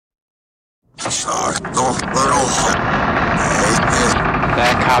They're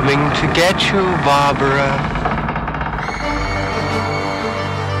coming to get you, Barbara.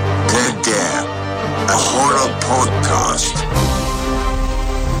 Dead Air, a horror podcast.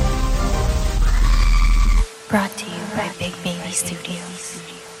 Brought to you by Big Baby Studios.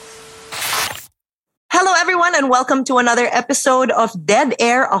 Hello, everyone, and welcome to another episode of Dead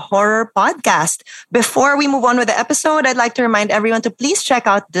Air, a horror podcast. Before we move on with the episode, I'd like to remind everyone to please check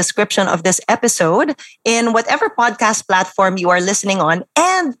out the description of this episode in whatever podcast platform you are listening on,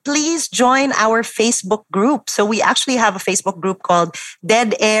 and please join our Facebook group. So we actually have a Facebook group called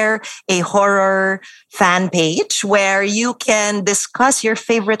Dead Air, a horror fan page, where you can discuss your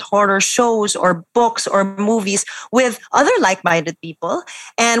favorite horror shows or books or movies with other like-minded people.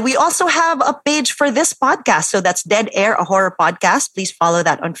 And we also have a page for this podcast. So that's Dead Air, a horror podcast. Please follow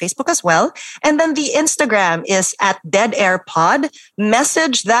that on Facebook as well. And then the Instagram is at Dead Air Pod.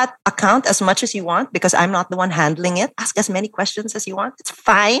 Message that account as much as you want because I'm not the one handling it. Ask as many questions as you want. It's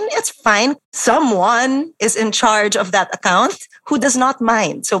fine. It's fine. Someone is in charge of that account who does not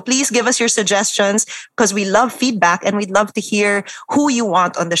mind. So please give us your suggestions because we love feedback and we'd love to hear who you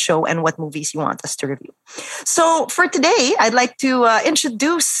want on the show and what movies you want us to review. So for today, I'd like to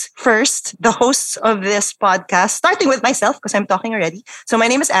introduce first the hosts of this podcast, starting with myself because I'm talking already. So my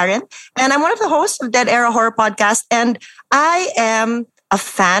name is Aaron and I'm one of the hosts of Dead Air, a horror podcast. And I am a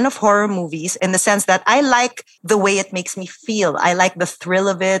fan of horror movies in the sense that I like the way it makes me feel. I like the thrill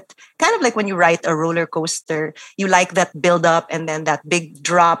of it. Kind of like when you ride a roller coaster, you like that build up and then that big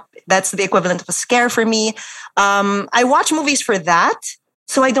drop. That's the equivalent of a scare for me. I watch movies for that.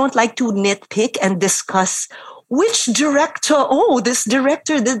 So I don't like to nitpick and discuss which director, this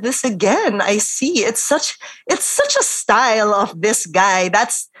director did this again. I see. It's such a style of this guy.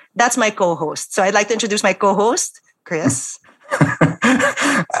 That's my co-host. So I'd like to introduce my co-host, Chris.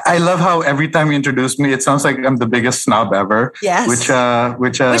 I love how every time you introduce me, it sounds like I'm the biggest snob ever. Yes. Which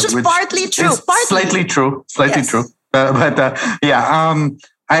is partly true. Slightly true.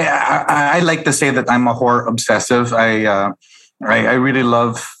 I like to say that I'm a horror obsessive. I really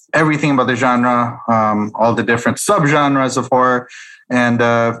love everything about the genre, all the different subgenres of horror. And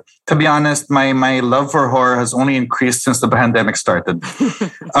to be honest, my love for horror has only increased since the pandemic started.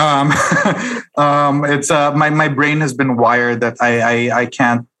 It's my brain has been wired that I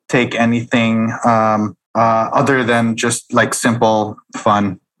can't take anything other than just like simple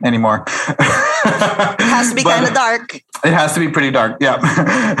fun anymore. It has to be kind of dark. It has to be pretty dark. Yeah.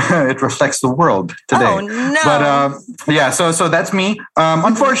 It reflects the world today. Oh, no. But so that's me.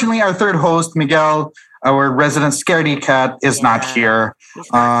 Unfortunately, our third host, Miguel, our resident scaredy cat, is not here.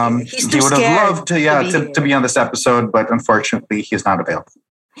 He's too he would have loved to be on this episode, but unfortunately, he's not available.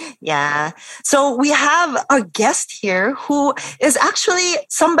 Yeah. So we have a guest here who is actually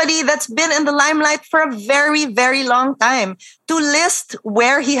somebody that's been in the limelight for a very, very long time. To list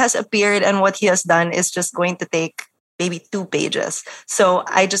where he has appeared and what he has done is just going to take maybe 2 pages. So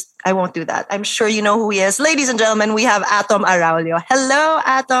I won't do that. I'm sure you know who he is. Ladies and gentlemen, we have Atom Araullo. Hello,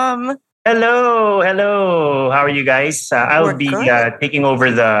 Atom. Hello. How are you guys? I'll be taking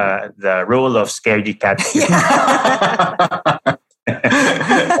over the role of scaredy cat.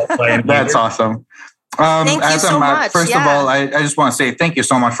 That's awesome. Thank you so much. First of all, I just want to say thank you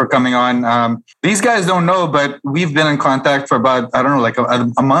so much for coming on. These guys don't know, but we've been in contact for about, I don't know, like a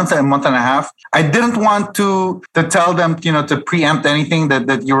month and a half. I didn't want to tell them, to preempt anything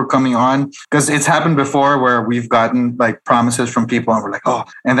that you were coming on, because it's happened before where we've gotten like promises from people and we're like, oh,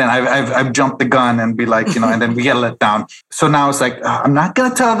 and then I've jumped the gun and be like, and then we get let down. So now it's like, I'm not going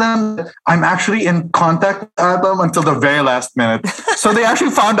to tell them that I'm actually in contact with them until the very last minute. So they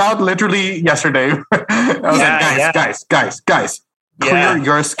actually found out literally yesterday. I was guys, clear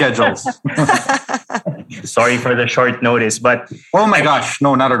your schedules. Sorry for the short notice, but oh my gosh,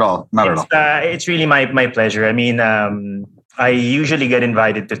 no, not at all. It's really my pleasure. I mean, I usually get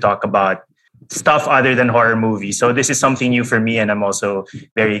invited to talk about stuff other than horror movies, so this is something new for me, and I'm also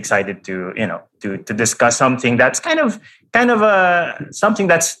very excited to discuss something that's kind of something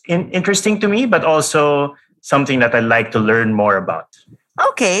that's interesting to me, but also something that I like to learn more about.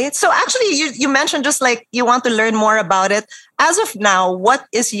 Okay, so actually you mentioned just like you want to learn more about it. As of now, what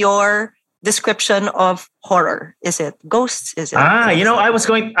is your description of horror? Is it ghosts? Is it? I was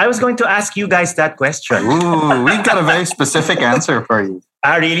going to ask you guys that question. Ooh, we've got a very specific answer for you.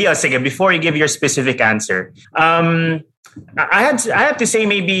 Really? Oh, sige, before you give your specific answer, I have to say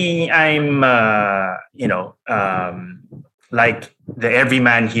maybe I'm like the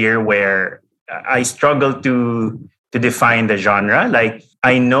everyman here, where I struggle to define the genre. Like,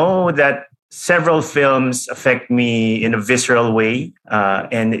 I know that several films affect me in a visceral way,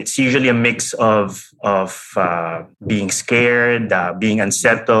 and it's usually a mix of being scared, being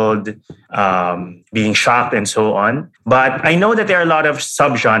unsettled, being shocked, and so on. But I know that there are a lot of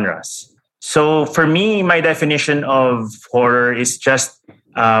subgenres. So for me, my definition of horror is just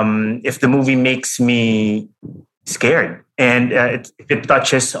if the movie makes me scared and it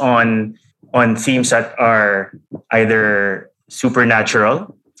touches on themes that are either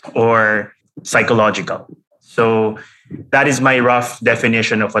supernatural or psychological. So that is my rough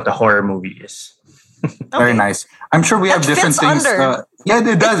definition of what a horror movie is. Very nice. I'm sure we have different things. Yeah,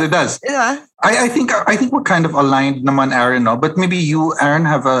 it does. It does. Yeah. I think we're kind of aligned, naman, Aaron. No, but maybe you, Aaron,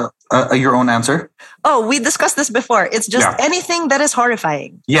 have your own answer. Oh, we discussed this before. It's just anything that is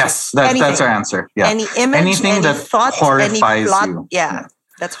horrifying. Yes, that's our answer. Yeah, any image, anything any that thought, horrifies any plot. you. Yeah,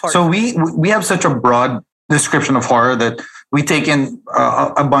 that's horror. So we have such a broad description of horror that we take in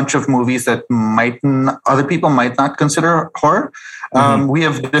a bunch of movies that other people might not consider horror. We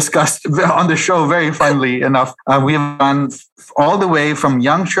have discussed on the show very funnily enough. We have gone all the way from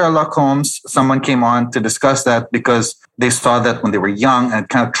young Sherlock Holmes. Someone came on to discuss that because they saw that when they were young and it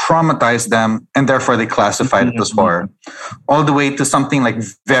kind of traumatized them, and therefore they classified it as horror. All the way to something like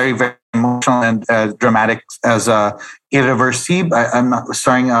very, very emotional and dramatic as Irreversible. I'm not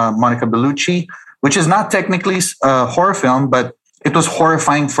starring Monica Bellucci, which is not technically a horror film, but it was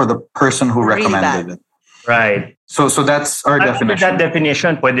horrifying for the person who recommended it. Right. So that's our definition. That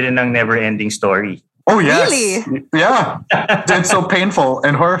definition, pwede rin ng never-ending story. Oh, yes. Really? Yeah. It's so painful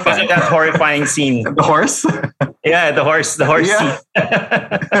and horrifying. That horrifying scene. The horse? Yeah, the horse Yeah.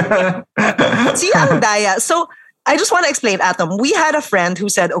 scene. See, ang daya. So I just want to explain, Atom. We had a friend who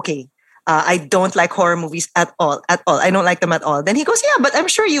said, okay, I don't like horror movies at all. I don't like them at all. Then he goes, yeah, but I'm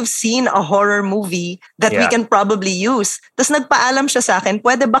sure you've seen a horror movie that we can probably use. Tapos nagpaalam siya sa akin,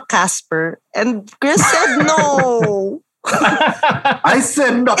 pwede ba Casper? And Chris said no. I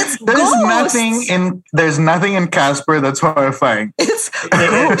said no. There's nothing in Casper that's horrifying. It's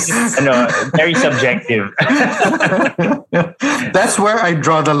very subjective. That's where I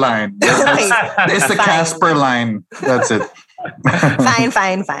draw the line. It's the Casper line. That's it.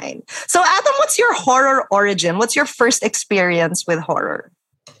 Fine. So, Atom, what's your horror origin? What's your first experience with horror?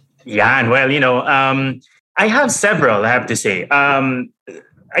 Yeah, well, I have several, I have to say.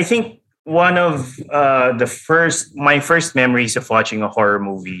 I think one of my first memories of watching a horror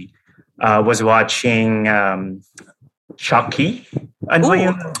movie was watching Chucky. Ano ba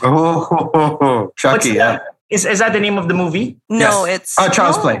yun? Chucky, yeah. Is that the name of the movie? No, yes. it's...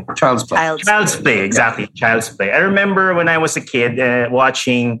 Child's Play. Child's Play, exactly. Yeah. Child's Play. I remember when I was a kid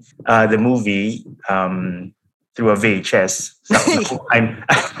watching the movie through a VHS. So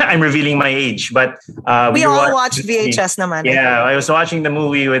I'm revealing my age, but we all watched VHS naman. Yeah, I was watching the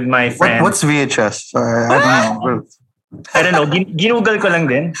movie with my friend. What's VHS? I don't know. Ginugol ko lang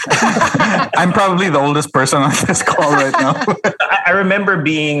din. I'm probably the oldest person on this call right now. I remember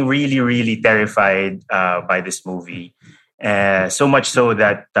being really, really terrified by this movie. So much so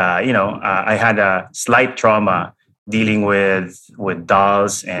that, I had a slight trauma dealing with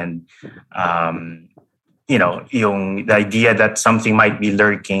dolls and, the idea that something might be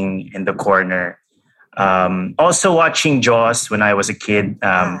lurking in the corner. Also watching Jaws when I was a kid.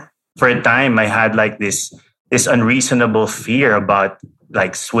 For a time, I had like this unreasonable fear about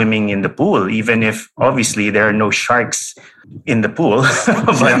like swimming in the pool, even if obviously there are no sharks in the pool.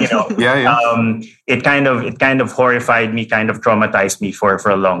 But it kind of horrified me, kind of traumatized me for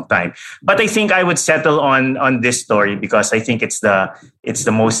a long time. But I think I would settle on this story because I think it's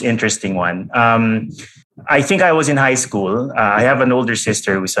the most interesting one. I think I was in high school. I have an older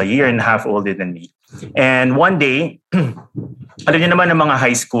sister who's a year and a half older than me. And one day, alam niyo naman ng mga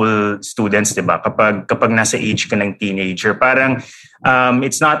high school students, diba? Kapag nasa age ka ng teenager, parang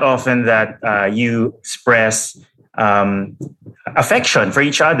it's not often that you express affection for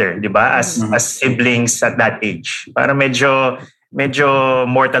each other, diba? As siblings at that age. Parang medyo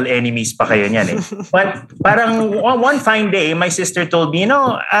mortal enemies pa kayo niyan eh. But parang one fine day, my sister told me,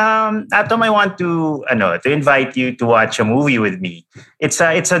 Atom, I want to invite you to watch a movie with me. It's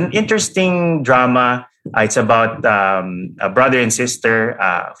an interesting drama. It's about a brother and sister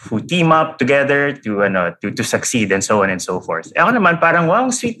who team up together to succeed and so on and so forth. Ako naman parang, wow,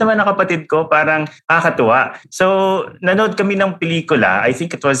 sweet naman na kapatid ko, parang kakatuwa. So nanood kami ng pelikula. I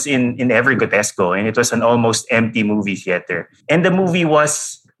think it was in Evergrotesco, and it was an almost empty movie theater. And the movie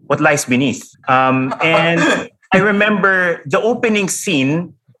was What Lies Beneath. And I remember the opening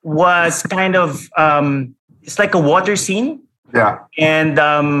scene was kind of it's like a water scene. Yeah. And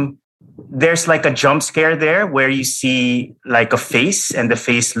there's like a jump scare there where you see like a face and the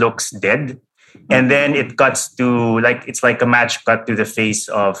face looks dead. And then it cuts to like, it's like a match cut to the face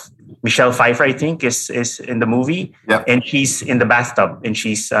of Michelle Pfeiffer, I think is in the movie. Yep. And she's in the bathtub and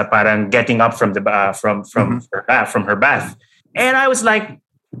she's parang getting up from the from her bath. And I was like,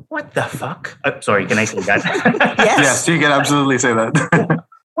 what the fuck? Sorry, can I say that? Yes, you can absolutely say that.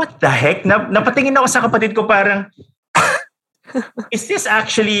 What the heck? Napatingin ako sa kapatid ko parang, is this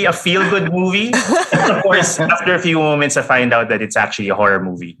actually a feel-good movie? And of course, after a few moments, I find out that it's actually a horror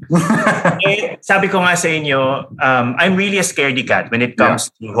movie. Sabi ko nga sa inyo, I'm really a scaredy cat when it comes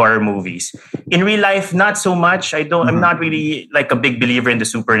to horror movies. In real life, not so much. I'm not really like a big believer in the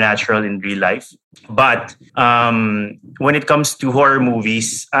supernatural in real life. But when it comes to horror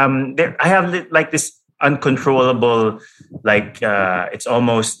movies, I have like this uncontrollable, like it's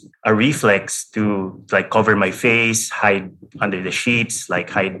almost a reflex to like cover my face, hide under the sheets, like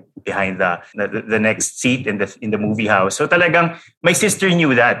hide behind the next seat in the movie house. So talagang my sister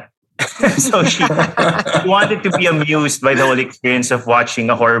knew that. So she wanted to be amused by the whole experience of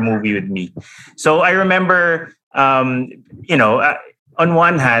watching a horror movie with me. So I remember, on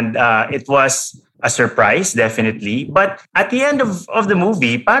one hand, it was a surprise, definitely. But at the end of the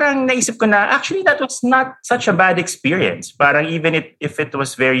movie, parang naisip ko na, actually, that was not such a bad experience. Parang even if it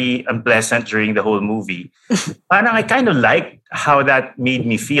was very unpleasant during the whole movie, parang I kind of liked how that made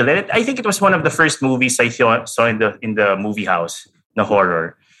me feel. And I think it was one of the first movies I saw in the movie house, the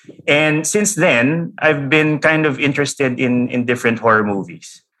horror. And since then, I've been kind of interested in different horror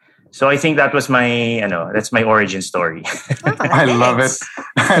movies. So I think that was that's my origin story. Oh, I love it.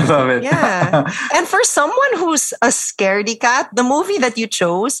 I love it. Yeah. And for someone who's a scaredy cat, the movie that you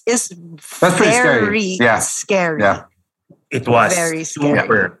chose is That's pretty very scary. scary. Yeah. It was Very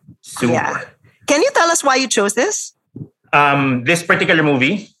scary. super. Yeah. Can you tell us why you chose this? This particular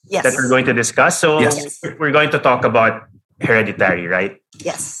movie Yes. that we're going to discuss. So we're going to talk about Hereditary, right?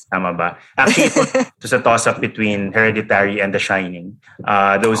 Yes. Tama ba? Actually, it was a toss-up between Hereditary and The Shining.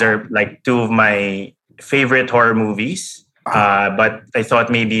 Those are like two of my favorite horror movies. But I thought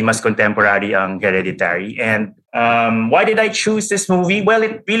maybe mas contemporary ang Hereditary. And why did I choose this movie? Well,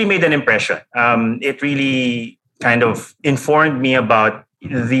 it really made an impression. It really kind of informed me about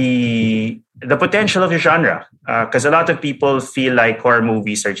the potential of the genre. Because a lot of people feel like horror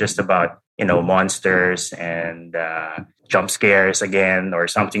movies are just about, monsters and jump scares again, or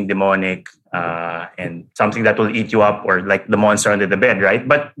something demonic, and something that will eat you up, or like the monster under the bed, right?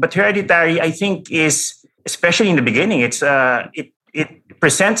 But Hereditary, I think, is, especially in the beginning, it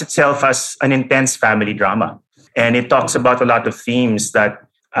presents itself as an intense family drama, and it talks about a lot of themes that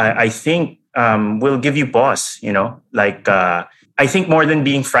I think will give you pause. I think more than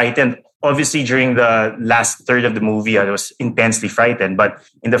being frightened. Obviously, during the last third of the movie, I was intensely frightened. But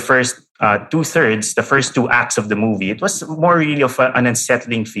in the first 2/3, the first 2 acts of the movie, it was more really of an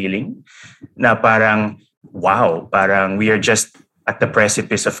unsettling feeling. Na parang, wow, parang we are just at the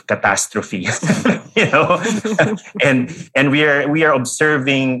precipice of catastrophe, and we are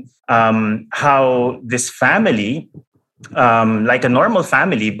observing how this family, like a normal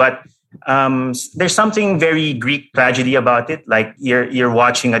family, but there's something very Greek tragedy about it. Like you're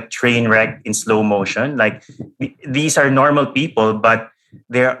watching a train wreck in slow motion. Like these are normal people, but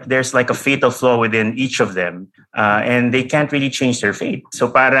there's like a fatal flaw within each of them, and they can't really change their fate. So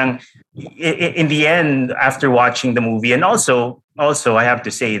parang in the end, after watching the movie, and also I have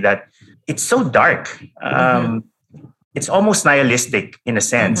to say that it's so dark. It's almost nihilistic in a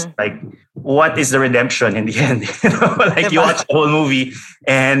sense. Like, what is the redemption in the end? Like you watch the whole movie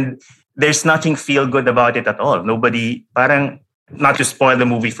and there's nothing feel good about it at all. Nobody, parang, not to spoil the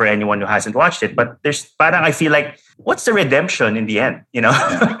movie for anyone who hasn't watched it, but there's parang, I feel like, what's the redemption in the end?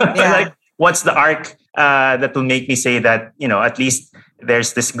 Like, what's the arc that will make me say that, at least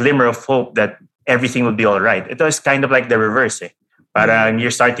there's this glimmer of hope that everything will be all right. It was kind of like the reverse. Parang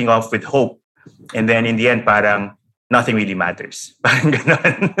you're starting off with hope, and then in the end, parang nothing really matters.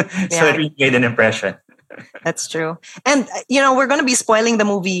 So it really made an impression. That's true. And, we're going to be spoiling the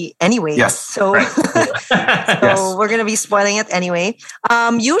movie anyway. Yes. So, we're going to be spoiling it anyway.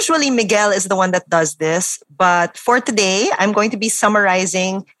 Usually Miguel is the one that does this. But for today, I'm going to be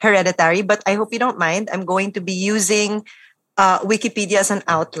summarizing Hereditary. But I hope you don't mind. I'm going to be using Wikipedia as an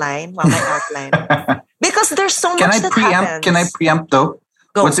outline. Well, my outline. Because there's so much that happens. Can I preempt though?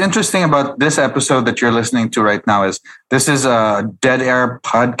 Go. What's interesting about this episode that you're listening to right now is this is a Dead Air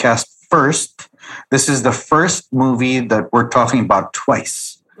podcast first. This is the first movie that we're talking about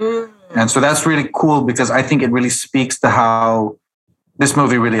twice. And so that's really cool because I think it really speaks to how this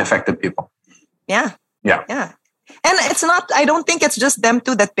movie really affected people. Yeah. Yeah. Yeah. And it's not, I don't think it's just them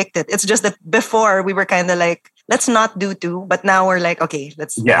two that picked it. It's just that before we were kind of like, let's not do two. But now we're like, okay,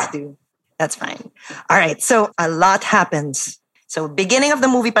 let's do. That's fine. All right. So a lot happens. So beginning of the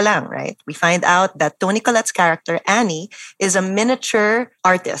movie pa lang, right? We find out that Toni Collette's character, Annie, is a miniature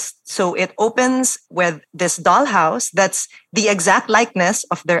artist. So it opens with this dollhouse that's the exact likeness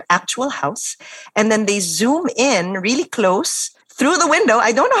of their actual house. And then they zoom in really close through the window.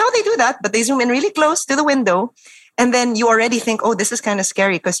 I don't know how they do that, but they zoom in really close to the window. And then you already think, oh, this is kind of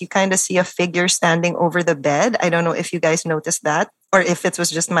scary because you kind of see a figure standing over the bed. I don't know if you guys noticed that or if it was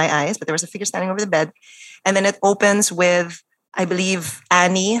just my eyes, but there was a figure standing over the bed. And then it opens with, I believe,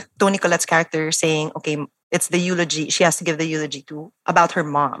 Annie, Toni Collette's character, saying, okay, it's the eulogy. She has to give the eulogy about her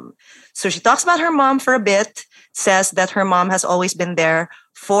mom. So she talks about her mom for a bit, says that her mom has always been there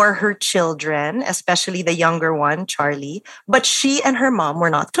for her children, especially the younger one, Charlie. But she and her mom were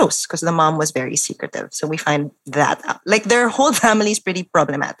not close because the mom was very secretive. So we find that out. Like their whole family is pretty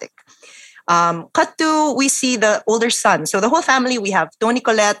problematic. Cut to, we see the older son. So the whole family, we have Toni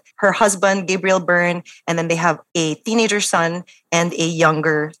Collette, her husband, Gabriel Byrne, and then they have a teenager son and a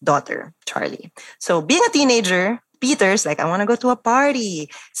younger daughter, Charlie. So being a teenager, Peter's like, I want to go to a party.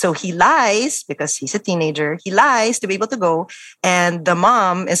 So he lies because he's a teenager. He lies to be able to go. And the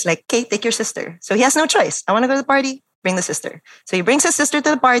mom is like, okay, take your sister. So he has no choice. I want to go to the party. Bring the sister. So he brings his sister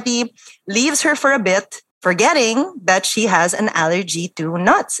to the party, leaves her for a bit, forgetting that she has an allergy to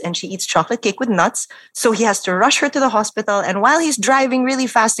nuts and she eats chocolate cake with nuts. So he has to rush her to the hospital. And while he's driving really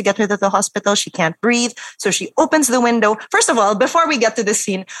fast to get her to the hospital, she can't breathe. So she opens the window. First of all, before we get to this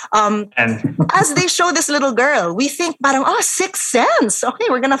scene, as they show this little girl, we think, parang, oh, Sixth Sense. Okay,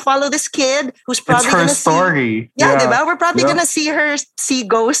 we're going to follow this kid who's probably going to see... story. Yeah, diba? We're probably going to see her see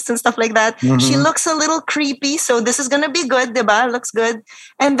ghosts and stuff like that. Mm-hmm. She looks a little creepy. So this is going to be good, diba? Looks good.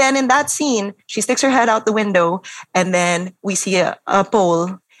 And then in that scene, she sticks her head out the window and then we see a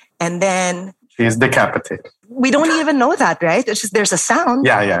pole and then she's decapitated. We don't even know that, right? It's just there's a sound.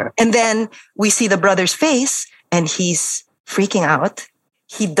 Yeah. And then we see the brother's face and he's freaking out.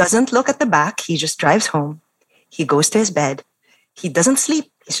 He doesn't look at the back. He just drives home. He goes to his bed. He doesn't sleep.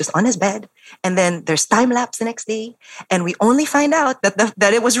 He's just on his bed. And then there's time lapse the next day. And we only find out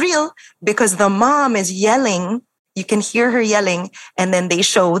that it was real because the mom is yelling. You can hear her yelling, and then they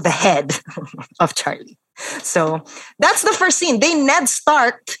show the head of Charlie. So that's the first scene. They Ned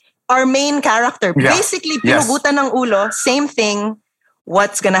Stark, our main character. Yeah. Basically, pinugutan ng ulo, same thing.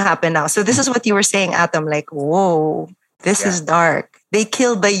 What's going to happen now? So this is what you were saying, Atom, like, whoa, this is dark. They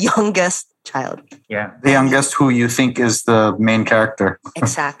killed the youngest child. Yeah. The youngest who you think is the main character.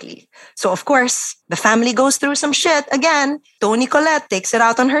 Exactly. So, of course, the family goes through some shit. Again, Toni Collette takes it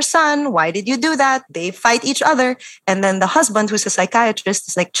out on her son. Why did you do that? They fight each other. And then the husband, who's a psychiatrist,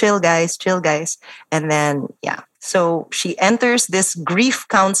 is like, chill, guys. And then, so she enters this grief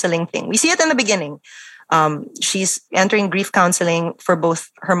counseling thing. We see it in the beginning. She's entering grief counseling for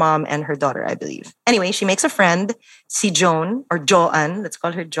both her mom and her daughter, I believe. Anyway, she makes a friend, si Joan, or Joanne. Let's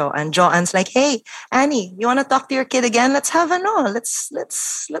call her Joanne. Joanne's like, hey, Annie, you want to talk to your kid again? Let's have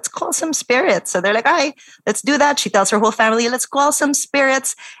let's call some spirits. So they're like, all right, let's do that. She tells her whole family, let's call some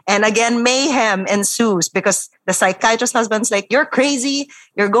spirits. And again, mayhem ensues because the psychiatrist husband's like, you're crazy.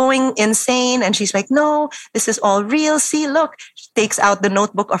 You're going insane. And she's like, no, this is all real. See, look. She takes out the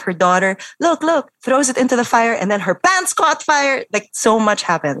notebook of her daughter. Look, throws it into the fire. And then her pants caught fire. Like so much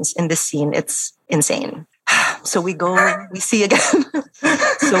happens in this scene. It's insane. So we see again.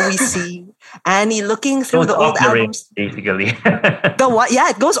 So we see Annie looking through the old albums. Basically. The what? Yeah,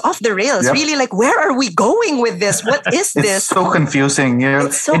 it goes off the rails. Yep. Really, like, where are we going with this? What is this? It's so confusing. Yeah,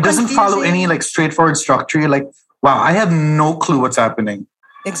 it doesn't follow any like straightforward structure. You're like, wow, I have no clue what's happening.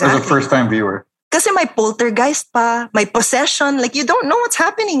 Exactly. As a first-time viewer. Kasi may poltergeist pa, may possession. Like, you don't know what's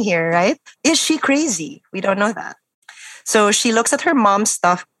happening here, right? Is she crazy? We don't know that. So she looks at her mom's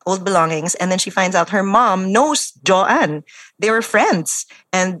stuff, old belongings, and then she finds out her mom knows Joanne. They were friends.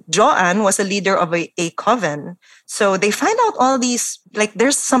 And Joanne was a leader of a coven. So they find out all these, like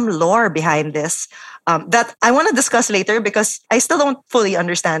there's some lore behind this that I want to discuss later because I still don't fully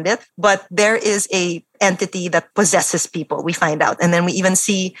understand it. But there is a entity that possesses people, we find out. And then we even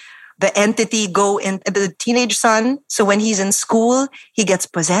see the entity go in the teenage son. So when he's in school, he gets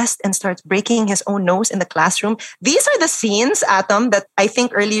possessed and starts breaking his own nose in the classroom. These are the scenes, Atom, that I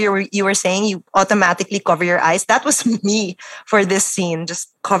think earlier you were saying you automatically cover your eyes. That was me for this scene,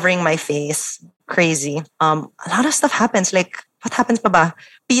 just covering my face. Crazy. A lot of stuff happens. Like, what happens pa ba?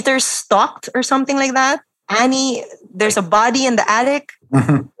 Peter's stalked or something like that. Annie, there's a body in the attic.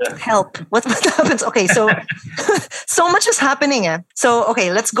 Help. What happens? Okay, so so much is happening. So,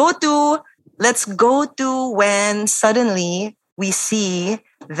 okay, let's go to let's go to when suddenly we see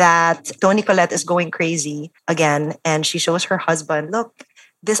that Toni Collette is going crazy again, and she shows her husband, look,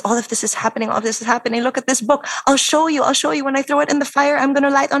 all of this is happening. Look at this book. I'll show you. When I throw it in the fire, I'm going to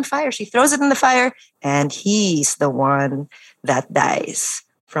light on fire. She throws it in the fire, and he's the one that dies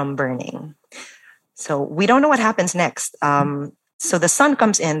from burning. So we don't know what happens next. So the son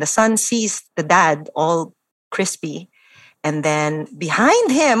comes in. The son sees the dad all crispy. And then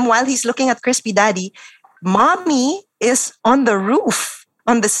behind him, while he's looking at crispy daddy, mommy is on the roof,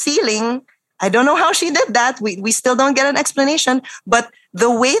 on the ceiling. I don't know how she did that. We still don't get an explanation. But the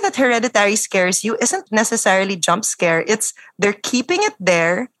way that Hereditary scares you isn't necessarily jump scare. It's they're keeping it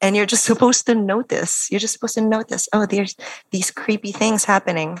there and you're just supposed to notice. Oh, there's these creepy things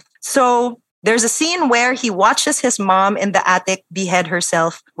happening. So there's a scene where he watches his mom in the attic behead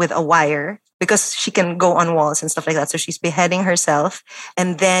herself with a wire because she can go on walls and stuff like that. So she's beheading herself.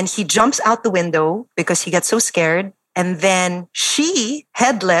 And then he jumps out the window because he gets so scared. And then she,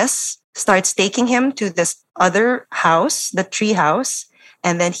 headless, starts taking him to this other house, the tree house.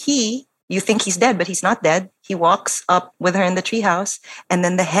 And then you think he's dead, but he's not dead. He walks up with her in the tree house. And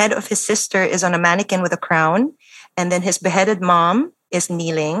then the head of his sister is on a mannequin with a crown. And then his beheaded mom is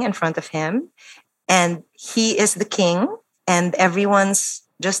kneeling in front of him. And he is the king. And everyone's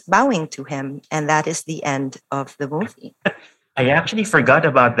just bowing to him. And that is the end of the movie. I actually forgot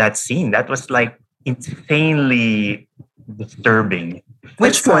about that scene. That was like insanely disturbing.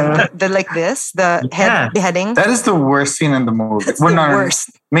 Which one? The head beheading? That is the worst scene in the movie. That's the worst.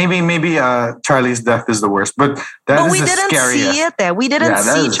 Maybe Charlie's death is the worst, but we didn't see it. We didn't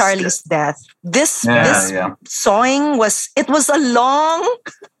see Charlie's death. This sawing was a long.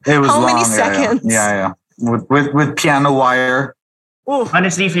 It was how long, many seconds? Yeah. With piano wire. Ooh.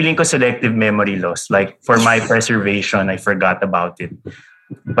 Honestly, feeling ko selective memory loss. Like for my preservation, I forgot about it.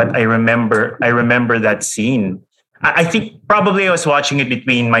 But I remember that scene. I think probably I was watching it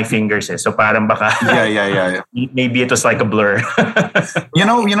between my fingers. So parang baka yeah. Maybe it was like a blur. When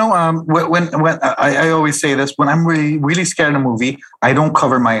I always say this, when I'm really, really scared in a movie, I don't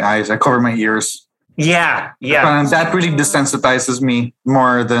cover my eyes. I cover my ears. Yeah. That really desensitizes me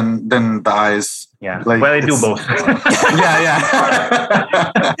more than the eyes. Yeah. I do both. Yeah.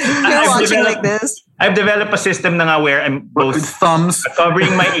 You're watching like this. I've developed a system na nga where I'm both with thumbs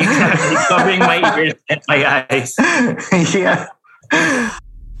covering my ears and my eyes. Yeah.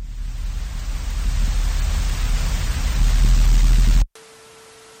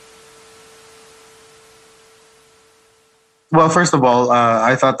 Well, first of all,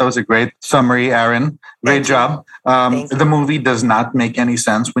 I thought that was a great summary, Aaron. Great job. The movie does not make any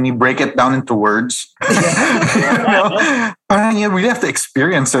sense when you break it down into words. You really have to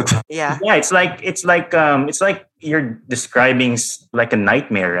experience it. Yeah. Yeah, it's like you're describing like a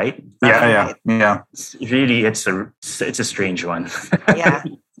nightmare, right? Yeah. It's a strange one. Yeah.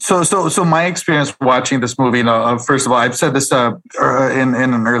 So my experience watching this movie, first of all, I've said this in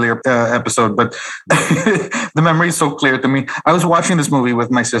an earlier episode, but the memory is so clear to me. I was watching this movie with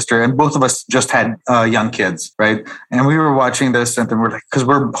my sister, and both of us just had young kids, right? And we were watching this, and then we're like, because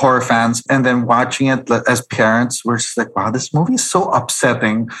we're horror fans, and then watching it as parents, we're just like, wow, this movie is so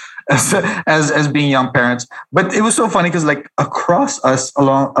upsetting. As being young parents, but it was so funny because like across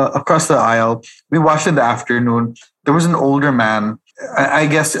the aisle, we watched in the afternoon. There was an older man. I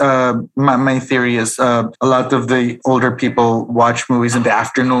guess my theory is a lot of the older people watch movies in the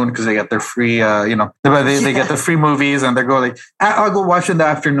afternoon because they get their free, they get the free movies and they go like, I'll go watch in the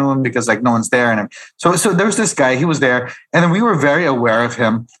afternoon because like no one's there. And so there was this guy, he was there, and then we were very aware of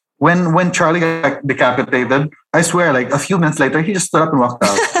him. When Charlie got decapitated, I swear, like a few minutes later, he just stood up and walked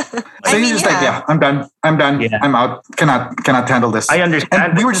out. So he's just like, yeah, I'm done. Yeah. I'm out. Cannot handle this. I understand.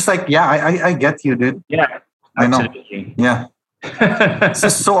 And we were just like, yeah, I get you, dude. Yeah, absolutely. I know. Yeah. This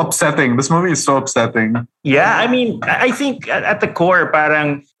is so upsetting. This movie is so upsetting. Yeah, I mean, I think at the core,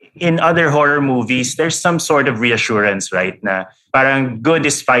 parang in other horror movies, there's some sort of reassurance, right? Na parang good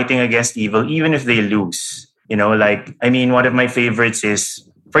is fighting against evil, even if they lose. One of my favorites is,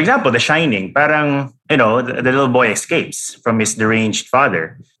 for example, The Shining. Parang, the little boy escapes from his deranged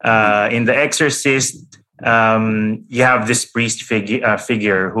father. In The Exorcist, you have this priest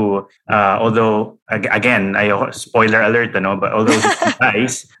figure who, although, again, spoiler alert, but although he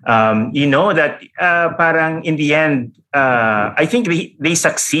dies, that parang in the end, I think they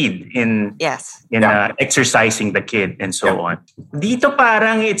succeed in exercising the kid and so on. Dito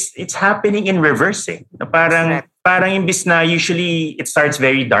parang it's happening in reverse. Parang imbis na usually it starts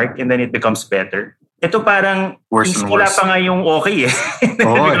very dark and then it becomes better. ito parang Worse and wala worse. pa nga yung okay eh.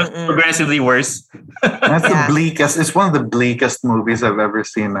 Oh, It becomes progressively worse. That's the bleakest. It's one of the bleakest movies I've ever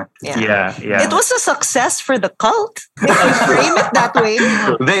seen. Yeah. It was a success for the cult. They could frame it that way.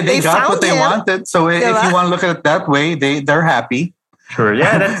 They got what found they him. wanted. So if Diba? you want to look at it that way, they're happy. Sure.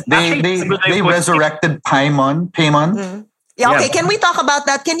 Yeah, that's They resurrected Paimon. Yeah, okay. Yeah. Can we talk about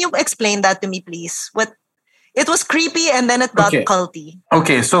that? Can you explain that to me, please? What it was creepy and then it got Okay. culty.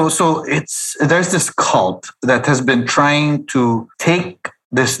 Okay, so there's this cult that has been trying to take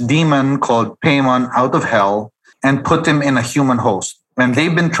this demon called Paimon out of hell and put him in a human host. And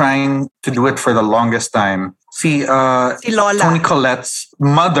they've been trying to do it for the longest time. See, Si Lola. Toni Collette's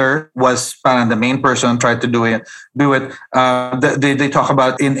mother was the main person tried to do it. They talk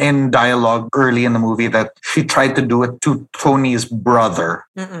about in dialogue early in the movie that she tried to do it to Tony's brother,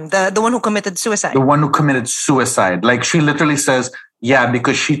 The one who committed suicide. the one who committed suicide. Like she literally says, yeah,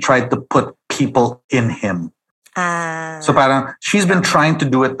 because she tried to put people in him. So parang she's been trying to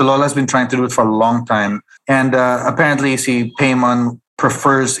do it. The Lola's been trying to do it for a long time. And apparently, Paimon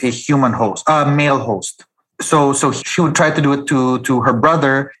prefers a human host, a male host. So she would try to do it to her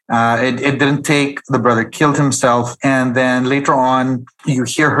brother. It didn't take. The brother killed himself. And then later on, you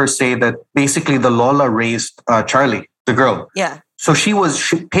hear her say that basically the Lola raised Charlie, the girl. Yeah. So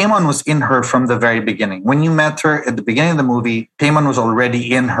Paimon was in her from the very beginning. When you met her at the beginning of the movie, Paimon was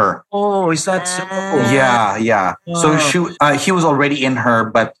already in her. Oh, is that so? Yeah. So he was already in her,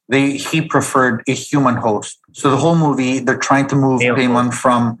 but he preferred a human host. So the whole movie, they're trying to move Male Paimon host.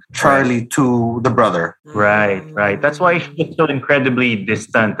 from Charlie to the brother. Right. That's why she's so incredibly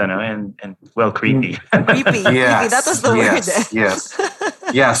distant, and well, creepy. Creepy. Yes, Creepy. That was the word. Yes.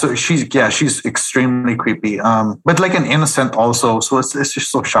 Yeah, so she's extremely creepy. But like an innocent also. So it's just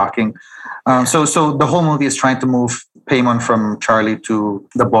so shocking. So the whole movie is trying to move Paimon from Charlie to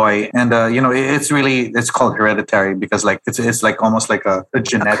the boy, and it's called Hereditary because like it's like almost like a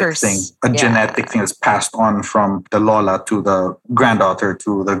genetic curse. thing, genetic thing that's passed on from the Lola to the granddaughter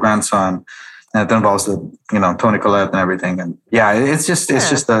to the grandson. And it involves Toni Collette and everything, and it's just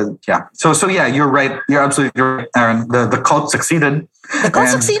So you're right. You're absolutely right, Aaron. The cult succeeded. The cult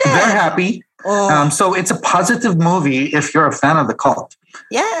and succeeded. They're happy. Oh. So it's a positive movie if you're a fan of the cult.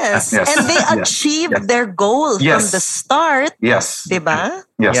 Yes. Yes. And they achieved their goal from the start. Yes. Diba?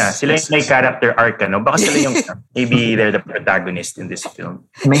 Yes. Yeah, sila yung may character arc, no? Baka sila yung, maybe they're the protagonist in this film.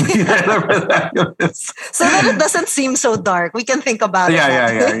 Maybe they're the protagonist. So that it doesn't seem so dark. We can think about it.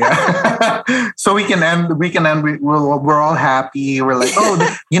 Yeah. So we can end. We're all happy. We're like,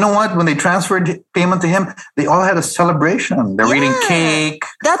 you know what? When they transferred payment to him, they all had a celebration. They're eating cake.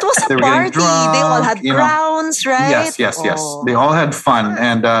 That was a They were getting party. They all had drunk, crowns, right? Yes. Oh. They all had fun,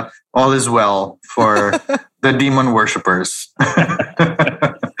 and all is well for the demon worshippers.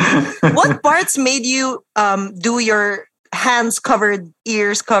 What parts made you do your hands covered,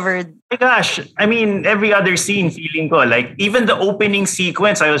 ears covered? My gosh, I mean, every other scene, feeling ko, like even the opening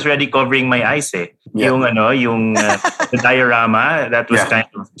sequence, I was already covering my eyes. Yeah. Yung the diorama that was kind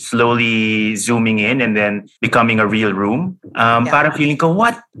of slowly zooming in and then becoming a real room. Parang feeling ko,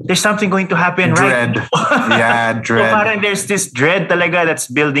 what? There's something going to happen, Dread. right? Dread. So parang there's this dread talaga that's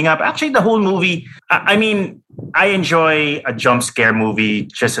building up. Actually, the whole movie, I mean, I enjoy a jump scare movie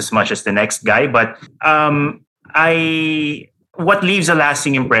just as much as the next guy, but what leaves a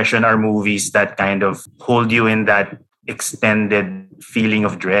lasting impression are movies that kind of hold you in that extended feeling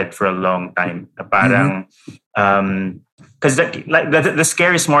of dread for a long time. Parang, because the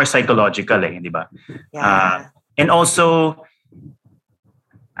scare is more psychological, di ba? Yeah. And also,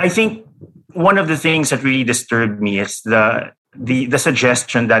 I think one of the things that really disturbed me is the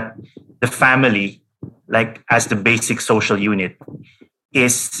suggestion that the family, like as the basic social unit,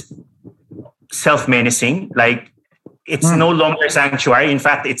 is self-menacing. Like it's no longer sanctuary. In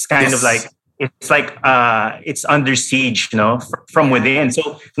fact, it's kind of like it's under siege, from within.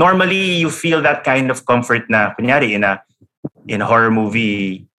 So normally you feel that kind of comfort na kunyari in a horror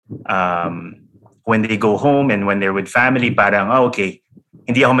movie, when they go home and when they're with family, parang okay,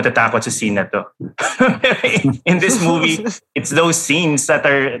 hindi ako matatakot sa scene na to. In this movie, it's those scenes that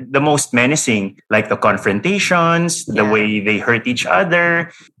are the most menacing, like the confrontations, the way they hurt each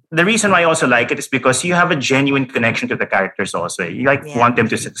other. The reason why I also like it is because you have a genuine connection to the characters also. You want them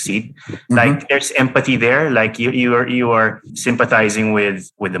to succeed. Mm-hmm. Like there's empathy there. Like you are sympathizing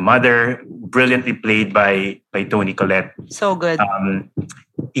with the mother, brilliantly played by Toni Collette. So good. And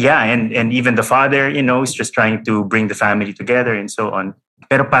even the father, is just trying to bring the family together and so on.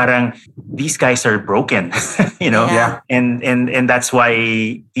 Pero parang these guys are broken, and that's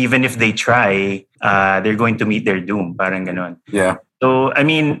why even if they try, they're going to meet their doom. Parang ganon. Yeah. So, I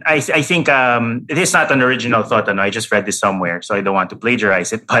mean, I think it is not an original thought. I just read this somewhere, so I don't want to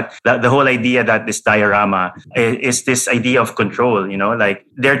plagiarize it. But the whole idea that this diorama is this idea of control, like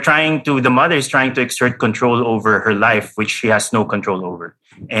the mother is trying to exert control over her life, which she has no control over.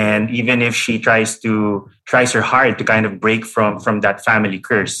 And even if she tries her hard to kind of break from that family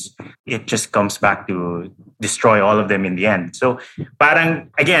curse, it just comes back to destroy all of them in the end. So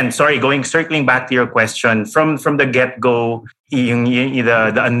parang, again, circling back to your question, from the get-go, the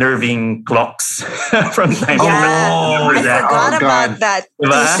unnerving clocks from time to time. I forgot about that.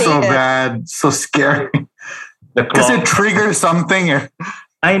 So bad, so scary. Because it triggers something.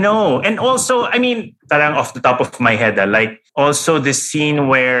 I know. And also, I mean, parang off the top of my head, like also the scene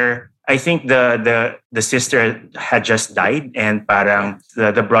where I think the sister had just died and parang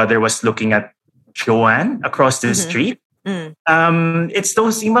the brother was looking at Joanne across the street. It's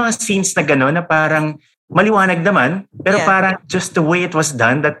those yung mga scenes na gano'n na parang maliwanag naman, pero parang just the way it was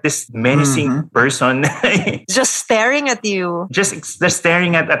done, that this menacing person just staring at you. Just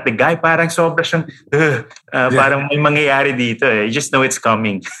staring at the guy, parang sobra siyang parang may mangyayari dito eh. You just know it's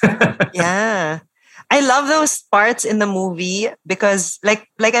coming. Yeah. I love those parts in the movie because like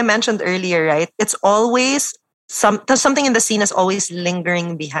I mentioned earlier, right? It's always something in the scene is always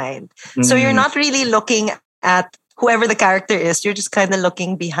lingering behind. So you're not really looking at whoever the character is, you're just kind of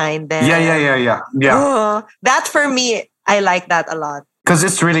looking behind them. Yeah. Oh, that for me, I like that a lot. Because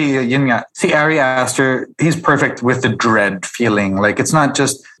it's really, see, Ari Aster, he's perfect with the dread feeling. Like, it's not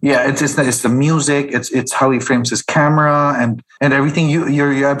just, it's the music, it's how he frames his camera and everything.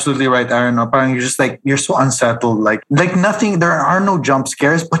 You're absolutely right, Aaron. You're just like, you're so unsettled. Like nothing, there are no jump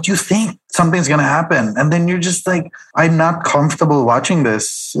scares, but you think something's going to happen. And then you're just like, I'm not comfortable watching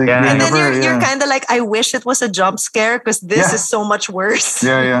this. Like, and then you're kind of like, I wish it was a jump scare because this is so much worse.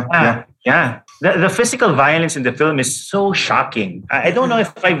 Yeah. The physical violence in the film is so shocking. I don't know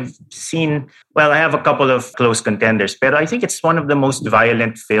if I've seen, I have a couple of close contenders, but I think it's one of the most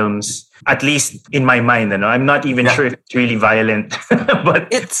violent films, at least in my mind. I'm not even sure if it's really violent, but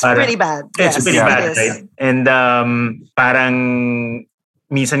it's pretty bad. It's pretty bad, right? And parang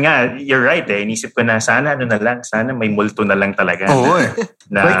minsan nga, you're right eh. Inisip ko na sana may multo na lang talaga.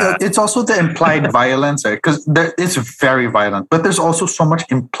 Like, it's also the implied violence because it's very violent, but there's also so much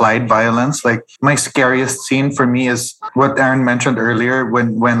implied violence. Like my scariest scene for me is what Aaron mentioned earlier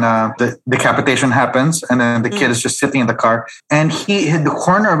when the decapitation happens and then the kid is just sitting in the car and he hit the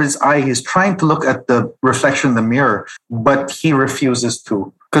corner of his eye. He's trying to look at the reflection in the mirror, but he refuses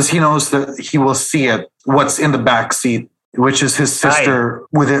to because he knows that he will see it. What's in the back seat, which is his sister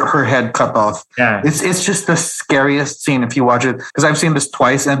with her head cut off. Yeah. It's just the scariest scene if you watch it. Because I've seen this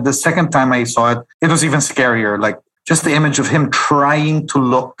twice. And the second time I saw it, it was even scarier. Like just the image of him trying to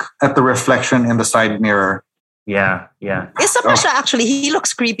look at the reflection in the side mirror. Yeah. Isa pa siya actually. He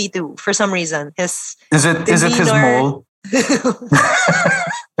looks creepy too for some reason. Is it his mole?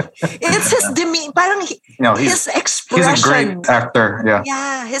 It's his demeanor. Parang his expression. He's a great actor.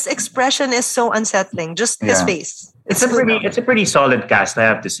 Yeah, his expression is so unsettling. Just his face. It's a pretty solid cast, I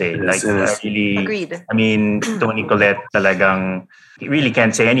have to say. Like really, agreed. I mean, Toni Collette talagang really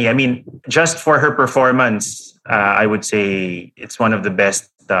can't say any. I mean, just for her performance, I would say it's one of the best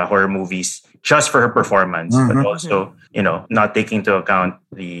horror movies. Just for her performance, but also, not taking into account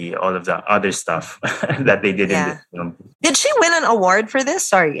all of the other stuff that they did in this film. Did she win an award for this?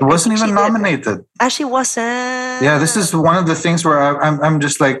 Sorry. It wasn't even nominated. She wasn't. Yeah, this is one of the things where I'm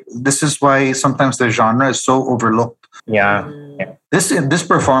just like, this is why sometimes the genre is so overlooked. Yeah. This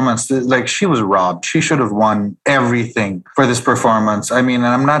performance, like she was robbed. She should have won everything for this performance. I mean,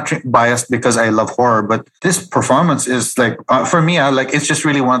 and I'm not biased because I love horror, but this performance is like, for me, it's just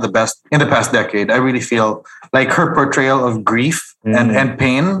really one of the best in the past decade. I really feel like her portrayal of grief and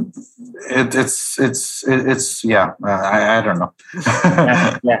pain. I don't know.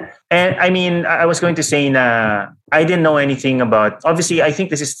 Yeah. And I mean, I was going to say I didn't know anything about, obviously, I think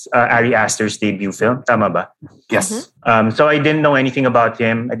this is Ari Aster's debut film. Tama ba? Yes. So I didn't know anything about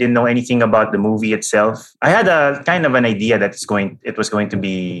him. I didn't know anything about the movie itself. I had a kind of an idea that it was going to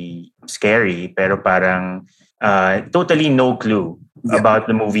be scary, pero parang totally no clue about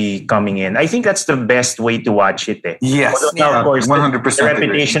the movie coming in. I think that's the best way to watch it. Yes. Now, of course, 100% the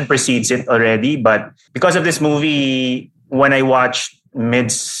reputation precedes it already, but because of this movie, when I watched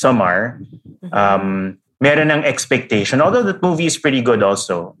Midsommar, meron ng expectation. Although the movie is pretty good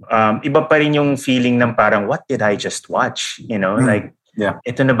also, iba pa rin yung feeling ng parang, what did I just watch? Like Yeah.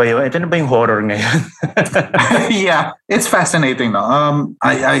 ito na ba yung horror ngayon? Yeah, it's fascinating. No?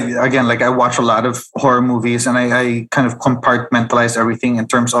 I again, like I watch a lot of horror movies, and I kind of compartmentalize everything in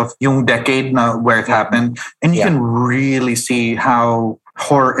terms of yung decade na where it happened, and you can really see how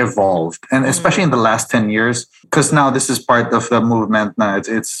horror evolved, and especially in the last 10 years, because now this is part of the movement. Now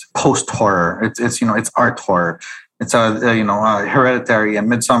it's post horror. It's it's art horror. It's Hereditary and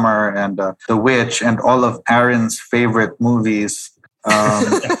Midsummer and The Witch and all of Aaron's favorite movies. It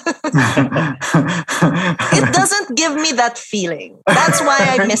doesn't give me that feeling. That's why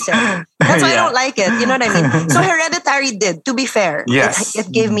I miss it. That's why I don't like it. You know what I mean? So Hereditary did, to be fair. Yes.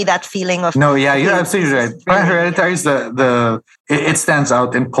 It gave me that feeling of... No, yeah, you're absolutely right. Really, Hereditary is it stands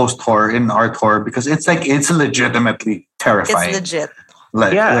out in post-horror, in art horror, because it's legitimately terrifying. It's legit.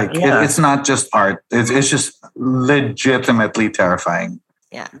 It's not just art. It's just legitimately terrifying.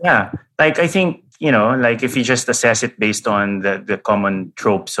 Yeah. Yeah. Like, I think, like if you just assess it based on the common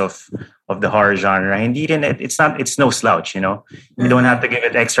tropes of the horror genre, indeed, it's no slouch, You don't have to give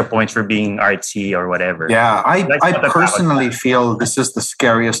it extra points for being artsy or whatever. Yeah, I personally feel this is the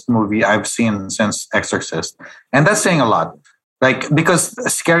scariest movie I've seen since Exorcist. And that's saying a lot. Like, because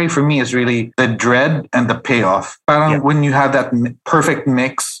scary for me is really the dread and the payoff. Parang when you have that perfect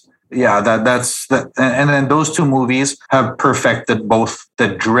mix, that's and then those two movies have perfected both the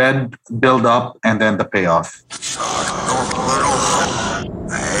dread build up and then the payoff.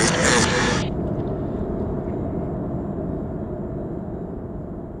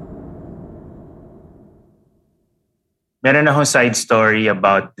 Meron akong side story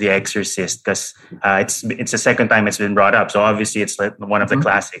about The Exorcist because it's the second time it's been brought up. So obviously it's like one of the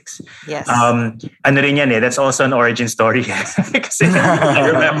classics. Yes. Ano rin yan that's also an origin story. Because I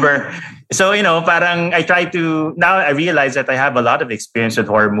remember. So, parang now I realize that I have a lot of experience with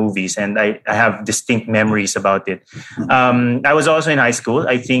horror movies and I have distinct memories about it. I was also in high school.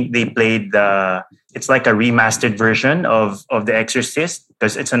 I think they played it's like a remastered version of The Exorcist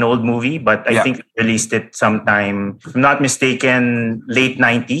because it's an old movie, but I think they released it sometime, if I'm not mistaken, late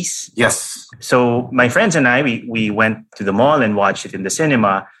 90s. Yes. So my friends and I, we went to the mall and watched it in the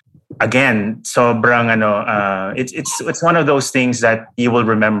cinema. Again, sobrang it's one of those things that you will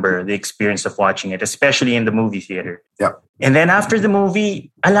remember the experience of watching it, especially in the movie theater. Yeah. And then after the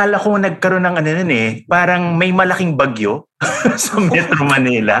movie, alala ko nagkaroon ng parang may malaking bagyo sa Metro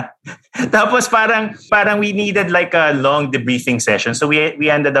Manila. Tapos parang we needed like a long debriefing session. So we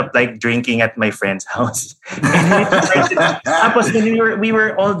ended up like drinking at my friend's house. Tapos when we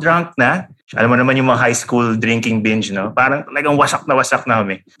were all drunk na, alam mo naman yung mga high school drinking binge, no? Parang talagang wasak na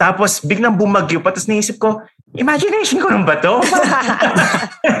kami. Tapos biglang bumagyo pa. Tapos naisip ko, imagination ko lang ba to?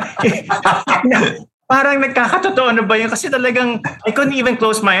 Parang nagkakatotoo na ba yun? Kasi talagang, I couldn't even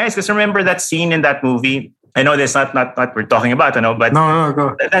close my eyes. Because remember that scene in that movie? I know that's not what we're talking about, but no,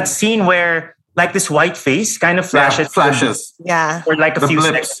 go. That scene where like this white face kind of flashes. Yeah. For like a few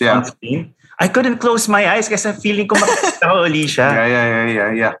blips, seconds on screen. I couldn't close my eyes kasi feeling ko makikita ko uli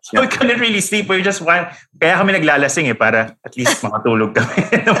siya. Yeah. So I couldn't really sleep. We just kaya kami naglalasing para at least makatulog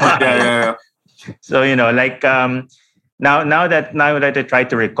kami. Yeah. So, like now that I try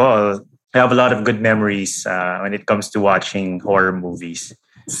to recall, I have a lot of good memories when it comes to watching horror movies.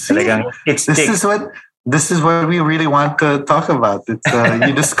 This is what we really want to talk about. It's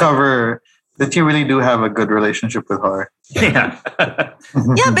you discover that you really do have a good relationship with horror. Yeah.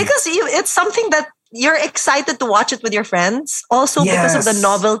 Yeah, because it's something that you're excited to watch it with your friends. Also because of the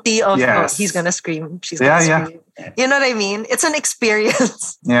novelty of he's gonna scream, she's gonna scream. You know what I mean? It's an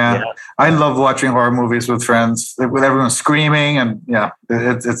experience. Yeah. I love watching horror movies with friends, with everyone screaming and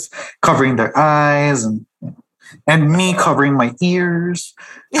it's covering their eyes and me covering my ears.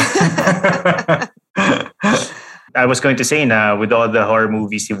 I was going to say na with all the horror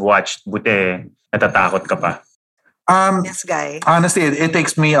movies you've watched, buti natatakot ka pa. Yes, guy. Honestly, it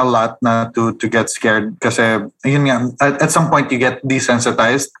takes me a lot to get scared because at some point you get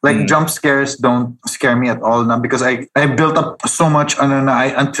desensitized. Like jump scares don't scare me at all now because I built up so much and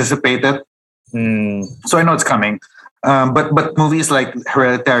I anticipate it. So I know it's coming. But movies like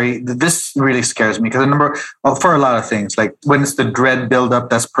Hereditary, this really scares me because I remember for a lot of things, like when it's the dread build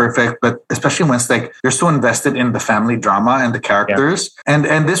up, that's perfect. But especially when it's like you're so invested in the family drama and the characters,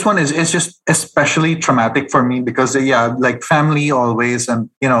 and this one is just especially traumatic for me because like family always,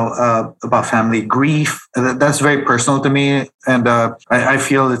 and about family grief, that's very personal to me, and I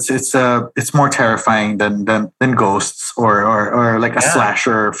feel it's more terrifying than ghosts or like a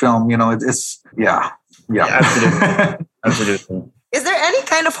slasher film. Yeah, absolutely. Is there any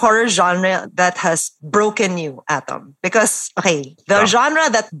kind of horror genre that has broken you, Atom? Because, the genre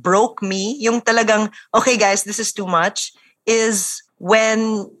that broke me, yung talagang, okay guys, this is too much, is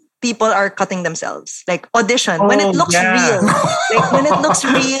when people are cutting themselves, like Audition, when it looks real, like when it looks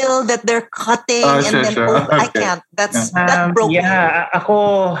real that they're cutting I can't. That broke me.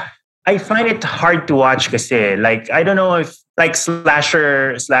 I find it hard to watch kasi like I don't know if like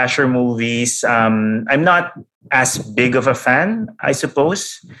slasher movies. I'm not as big of a fan, I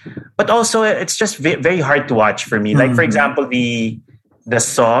suppose, but also it's just very hard to watch for me. Like for example, the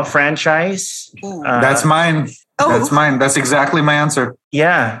Saw franchise. That's mine. That's mine. That's exactly my answer.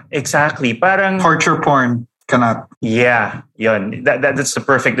 Yeah, exactly. Parang torture porn. Cannot. Yeah, yun. That's the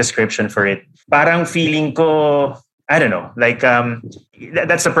perfect description for it. Parang feeling ko, I don't know. Like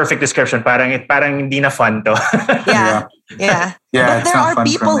that's the perfect description. Parang hindi na fun to. Yeah. But there are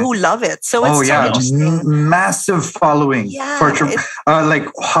people who love it. So it's massive following. Yeah, torture, like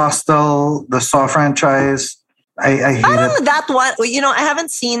Hostel, the Saw franchise. I hate it. That one, I haven't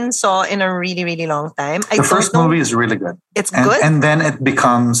seen Saw in a really, really long time. The first movie is really good. It's good. And then it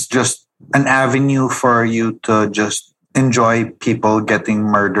becomes just an avenue for you to just enjoy people getting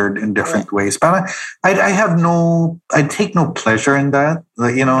murdered in different ways. But I take no pleasure in that.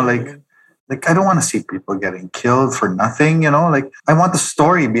 Like, like I don't want to see people getting killed for nothing, like I want the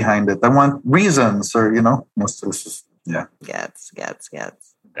story behind it. I want reasons or, most of this is, Gets.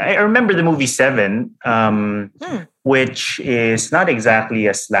 I remember the movie Seven, which is not exactly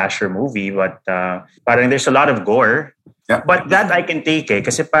a slasher movie, but parang there's a lot of gore. Yeah. But that I can take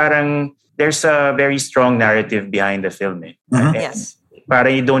kasi parang there's a very strong narrative behind the film. Yes.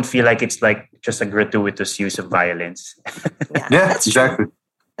 Parang you don't feel like it's like just a gratuitous use of violence. That's exactly. True.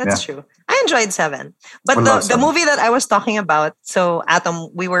 That's true. I enjoyed Seven. But the movie that I was talking about, so Atom,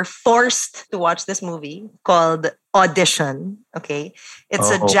 we were forced to watch this movie called Audition. Okay. It's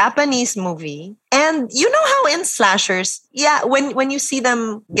a Japanese movie. And you know how in slashers, when you see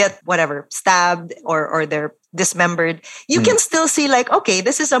them get whatever, stabbed or they're dismembered, you can still see like, okay,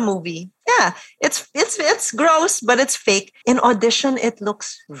 this is a movie. Yeah. It's gross, but it's fake. In Audition, it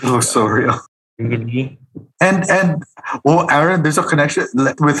looks real. It looks so real. Really? And Aaron, there's a connection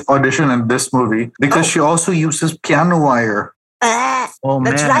with Audition and this movie because she also uses piano wire. That's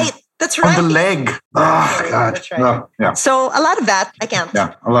right. That's right. On the leg. Oh, God. That's right. Yeah. So a lot of that, I can't.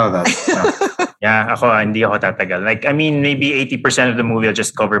 Yeah, a lot of that. Yeah, hindi ako tatagal. Like, I mean, maybe 80% of the movie will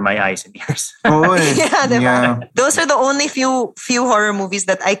just cover my eyes and ears. Those are the only few horror movies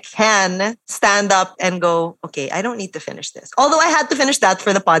that I can stand up and go, okay, I don't need to finish this. Although I had to finish that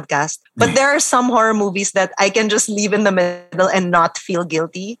for the podcast. But there are some horror movies that I can just leave in the middle and not feel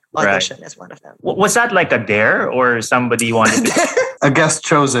guilty. Audition is one of them. Was that like a dare or somebody wanted to? A guest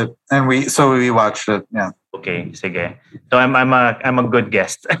chose it and we watched it. Yeah. Okay, sige. So I'm a good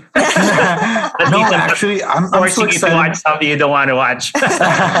guest. No, actually, I'm so excited. You to watch something you don't want to watch.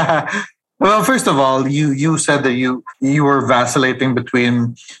 Well, first of all, you said that you were vacillating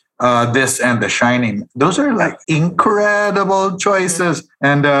between this and The Shining. Those are like incredible choices,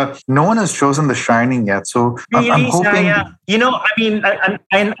 and no one has chosen The Shining yet. So I'm hoping. I mean,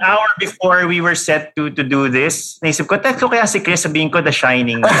 an hour before we were set to do this, naisip ko, text ko kaya si Chris, sabihin ko The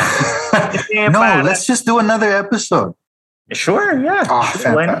Shining. No, let's just do another episode. Sure, yeah. Oh,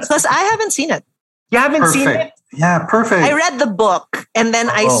 fantastic. Because I haven't seen it. You haven't seen it? Yeah, perfect. I read the book and then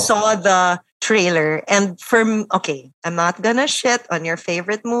I saw the trailer. And I'm not gonna shit on your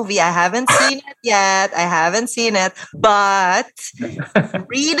favorite movie. I haven't seen it yet. But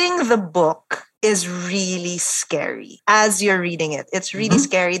reading the book is really scary as you're reading it. It's really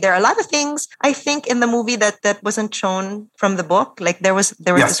scary. There are a lot of things I think in the movie that wasn't shown from the book. Like there was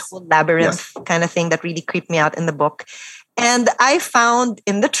this whole labyrinth kind of thing that really creeped me out in the book. And I found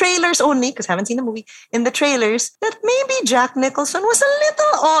in the trailers only, because I haven't seen the movie, in the trailers that maybe Jack Nicholson was a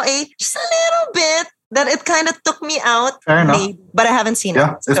little OA, just a little bit, that it kind of took me out. Fair enough. Maybe, but I haven't seen it.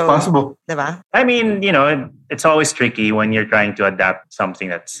 Yeah, it's possible. Diba? I mean, it's always tricky when you're trying to adapt something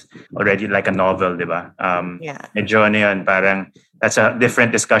that's already like a novel, diba? Medyo ano yun, parang that's a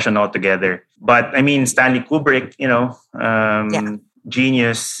different discussion altogether. But I mean, Stanley Kubrick,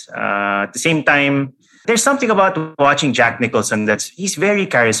 genius. At the same time, there's something about watching Jack Nicholson he's very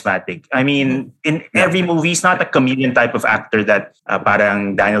charismatic. I mean, in every movie, he's not a comedian type of actor that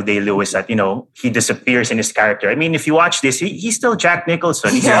parang Daniel Day-Lewis that, he disappears in his character. I mean, if you watch this, he's still Jack Nicholson.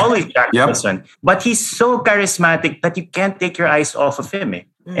 He's always Jack Nicholson. But he's so charismatic that you can't take your eyes off of him.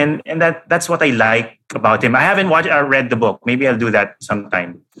 And that's what I like about him. I haven't read the book. Maybe I'll do that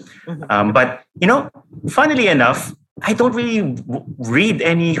sometime. But, funnily enough, I don't really read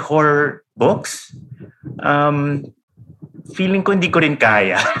any horror books. Feeling ko hindi ko rin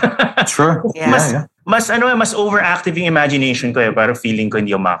kaya. Sure. Mas overactive yung imagination ko para feeling ko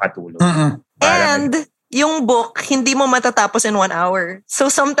hindi ako makatulog. And yung book, hindi mo matatapos in 1 hour. So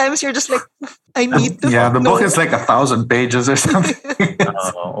sometimes you're just like, I need to. Yeah, the book is like 1,000 pages or something.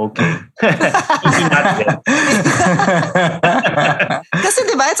 Oh, okay. Easy not then. Kasi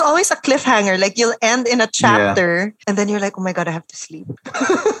diba, it's always a cliffhanger. Like you'll end in a chapter and then you're like, oh my God, I have to sleep.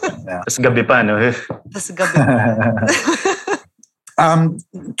 Tas gabi pa, no? Tas gabi pa.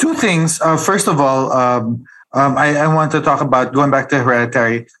 Two things. First of all, I want to talk about going back to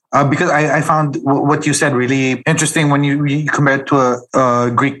Hereditary. Because I found what you said really interesting when you compare it to a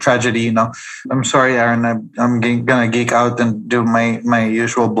Greek tragedy. You know, I'm sorry, Aaron, I'm gonna geek out and do my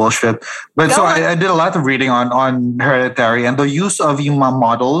usual bullshit. But so I did a lot of reading on Hereditary, and the use of Yuma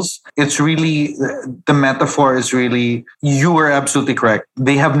models. It's really, the metaphor is really, you were absolutely correct.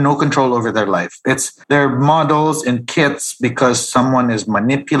 They have no control over their life. They're models in kits because someone is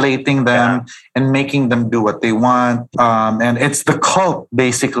manipulating them and making them do what they want. And it's the cult,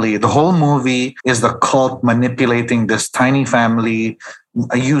 basically. The whole movie is the cult manipulating this tiny family,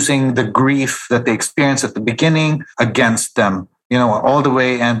 using the grief that they experience at the beginning against them, you know, all the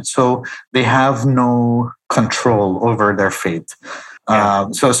way. And so they have no control over their fate.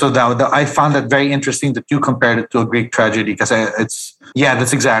 So I found that very interesting that you compared it to a Greek tragedy, because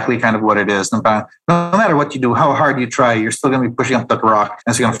that's exactly kind of what it is. No matter what you do, how hard you try, you're still going to be pushing up that rock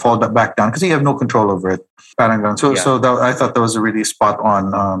and it's going to fall back down because you have no control over it. I thought that was a really spot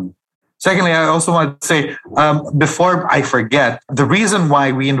on. Secondly, I also want to say, before I forget, the reason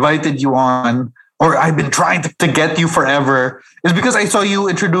why we invited you on, or I've been trying to get you forever, is because I saw you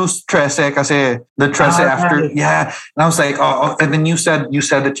introduce Trece, kasi the Trece after, and I was like, and then you said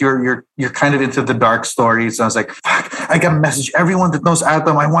that you're kind of into the dark stories. And I was like, fuck, I gotta message everyone that knows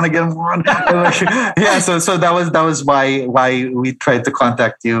Atom. I want to get him on. So that was why we tried to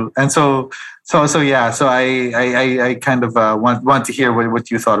contact you, and so I kind of want to hear what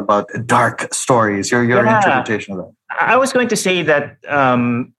you thought about dark stories, your interpretation of that. I was going to say that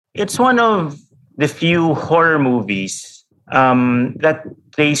it's one of the few horror movies that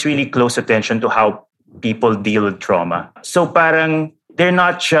pays really close attention to how people deal with trauma. So parang they're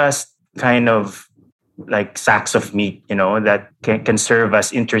not just kind of like sacks of meat, you know, that can serve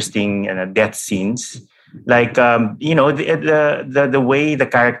as interesting death scenes. Like the way the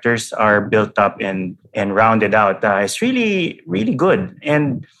characters are built up and rounded out is really, really good.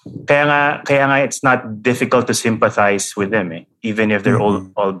 And kaya nga it's not difficult to sympathize with them, even if they're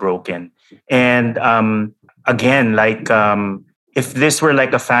all broken. And again, like if this were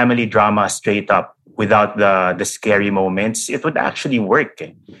like a family drama straight up without the scary moments, it would actually work.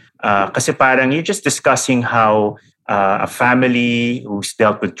 Kasi parang you're just discussing how a family who's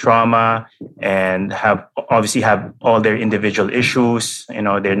dealt with trauma and have all their individual issues. You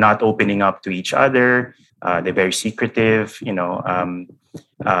know, they're not opening up to each other. They're very secretive, you know,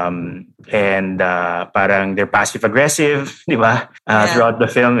 and parang they're passive aggressive, di ba? Throughout the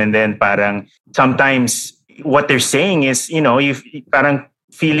film. And then parang sometimes what they're saying is, you know, parang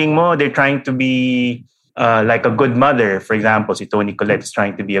feeling mo they're trying to be like a good mother. For example, si Toni Collette is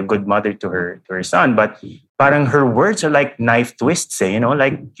trying to be a good mother to her son, but parang her words are like knife twists, you know,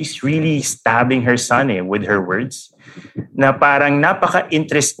 like she's really stabbing her son with her words. Na parang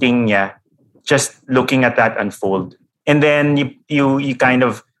napaka-interesting niya just looking at that unfold. And then you kind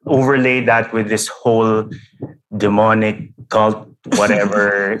of overlay that with this whole demonic cult,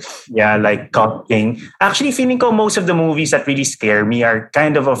 whatever, like cult thing. Actually, feeling ko most of the movies that really scare me are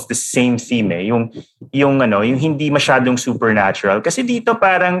kind of the same theme. Yung hindi masyadong supernatural. Kasi dito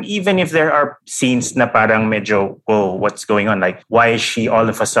parang even if there are scenes na parang medyo, whoa, what's going on? Like, why is she all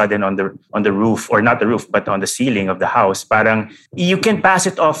of a sudden on the roof, or not the roof, but on the ceiling of the house? Parang you can pass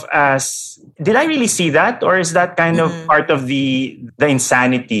it off as, did I really see that? Or is that kind of part of the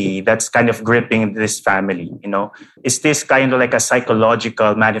insanity that's kind of gripping this family, you know? Is this kind of like a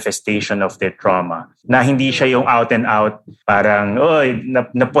psychological manifestation of their trauma? Na hindi siya yung out and out, parang,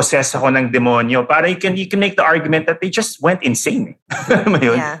 na-possess ako ng demonyo. Parang you can make the argument that they just went insane.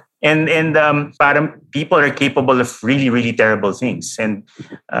 Yeah. And parang people are capable of really, really terrible things. And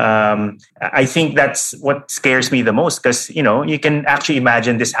I think that's what scares me the most, because, you know, you can actually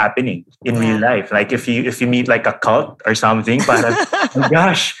imagine this happening in real life. Like if you meet like a cult or something, parang, oh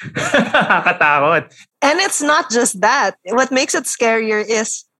gosh, kakatakot. And it's not just that. What makes it scarier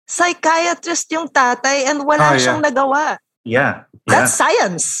is psychiatrist yung tatay and wala siyang nagawa. Yeah. That's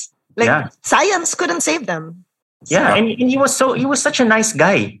science. Like science couldn't save them. Yeah, and he was such a nice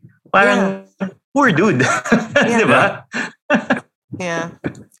guy. Parang poor dude. Diba? Yeah.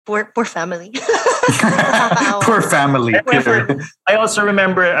 Poor family. Poor family. I also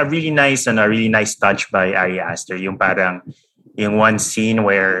remember a really nice touch by Ari Aster. Yung parang yung one scene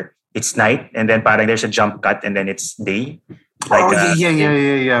where it's night and then parang there's a jump cut and then it's day. Like,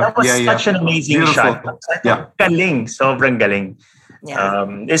 yeah. That was such an amazing Beautiful. shot. Yeah. Galing, sobrang galing. Yeah.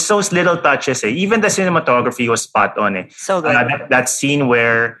 It's those little touches. Even the cinematography was spot on. So good. That scene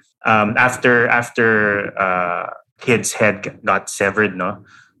where after kid's head got severed, no?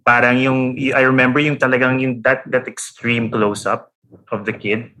 Parang I remember yung talagang yung that extreme close up of the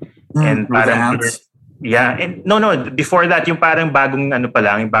kid and with the parang hands. yeah, and no, before that yung parang bagong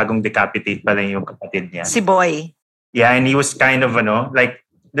yung bagong decapitate pa lang yung kapatid niya. Si Boy. Yeah, and he was kind of like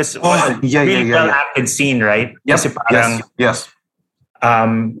this was a really well acted scene, right? Yes, Kasi parang yes.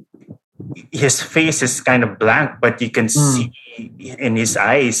 his face is kind of blank, but you can see in his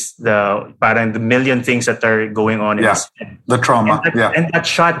eyes the million things that are going on in his head. The trauma. And that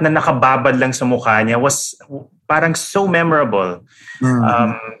shot na nakababad lang sa mukha niya was parang so memorable.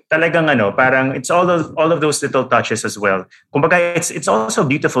 Talagang parang it's all of those little touches as well. Kumbaga, it's also a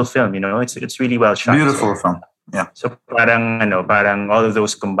beautiful film, It's really well shot. Beautiful film. Yeah. So parang all of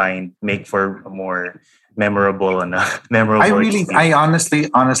those combined make for a more memorable experience. I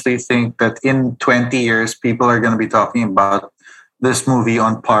honestly think that in 20 years people are going to be talking about this movie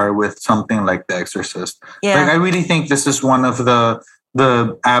on par with something like The Exorcist. Yeah. Like, I really think this is one of the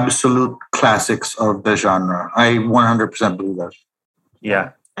absolute classics of the genre. I 100% believe that.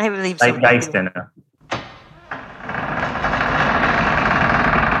 Yeah. I believe so. Like guys din.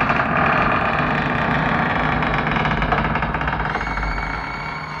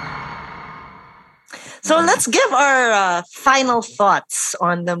 So let's give our final thoughts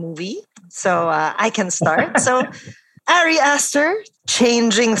on the movie. So I can start. So Ari Aster,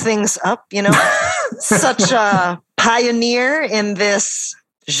 changing things up, such a pioneer in this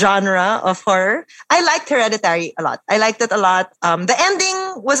genre of horror. I liked Hereditary a lot. I liked it a lot. The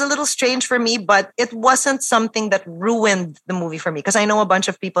ending was a little strange for me, but it wasn't something that ruined the movie for me. Because I know a bunch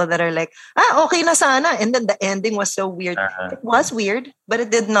of people that are like, okay na sana. And then the ending was so weird. It was weird, but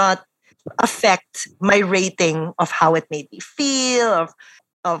it did not affect my rating of how it made me feel,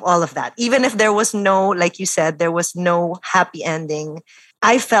 of all of that. Even if there was no, like you said, there was no happy ending,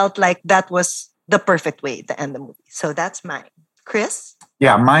 I felt like that was the perfect way to end the movie. So that's mine. Chris?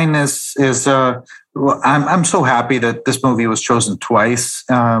 Yeah, mine is I'm so happy that this movie was chosen twice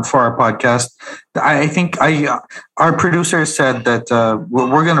for our podcast. I think our producer said that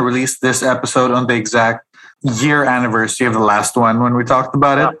we're going to release this episode on the exact year anniversary of the last one when we talked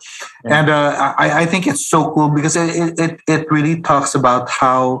about it. Yeah. And I think it's so cool because it really talks about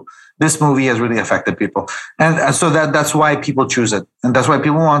how this movie has really affected people. And so that's why people choose it. And that's why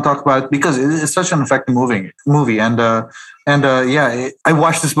people want to talk about it, because it's such an effective movie. I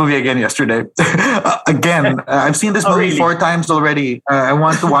watched this movie again yesterday. Again, I've seen this movie 4 times already. I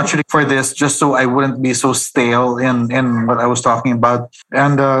want to watch it for this just so I wouldn't be so stale in what I was talking about.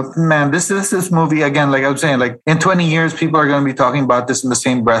 And man, this movie, again, like I was saying, like in 20 years, people are going to be talking about this in the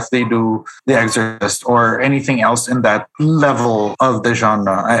same breath they do The Exorcist or anything else in that level of the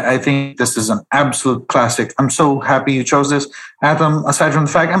genre. I think this is an absolute classic. I'm so happy you chose this, Atom. Aside from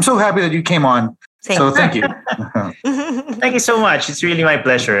the fact, I'm so happy that you came on. Thank you. Thank you so much. It's really my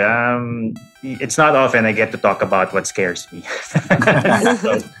pleasure. It's not often I get to talk about what scares me.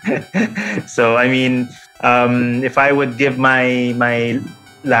 So I mean, if I would give my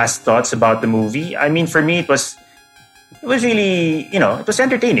last thoughts about the movie, I mean, for me, it was really, it was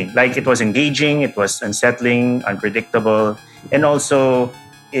entertaining. Like, it was engaging, it was unsettling, unpredictable, and also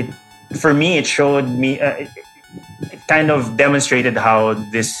it showed me, it kind of demonstrated how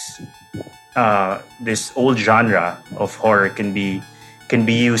this old genre of horror can be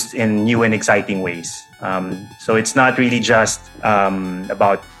used in new and exciting ways. So it's not really just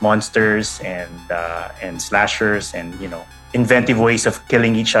about monsters and slashers and inventive ways of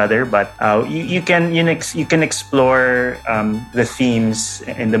killing each other, but you can explore the themes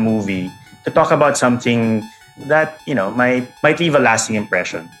in the movie to talk about something that might leave a lasting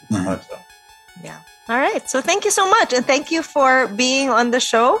impression. Also. Yeah. All right. So thank you so much. And thank you for being on the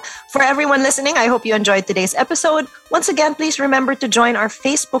show. For everyone listening, I hope you enjoyed today's episode. Once again, please remember to join our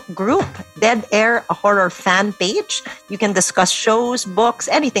Facebook group, Dead Air, a horror fan page. You can discuss shows, books,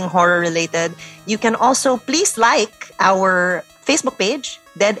 anything horror related. You can also please like our Facebook page,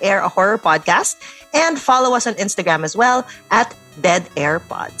 Dead Air, a horror podcast, and follow us on Instagram as well at Dead Air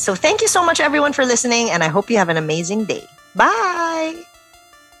Pod. So thank you so much, everyone, for listening, and I hope you have an amazing day. Bye.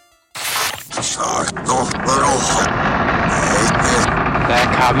 They're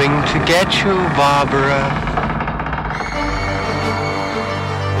coming to get you, Barbara.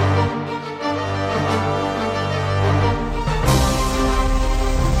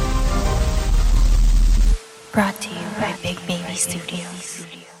 Brought to you by Big Baby Studios.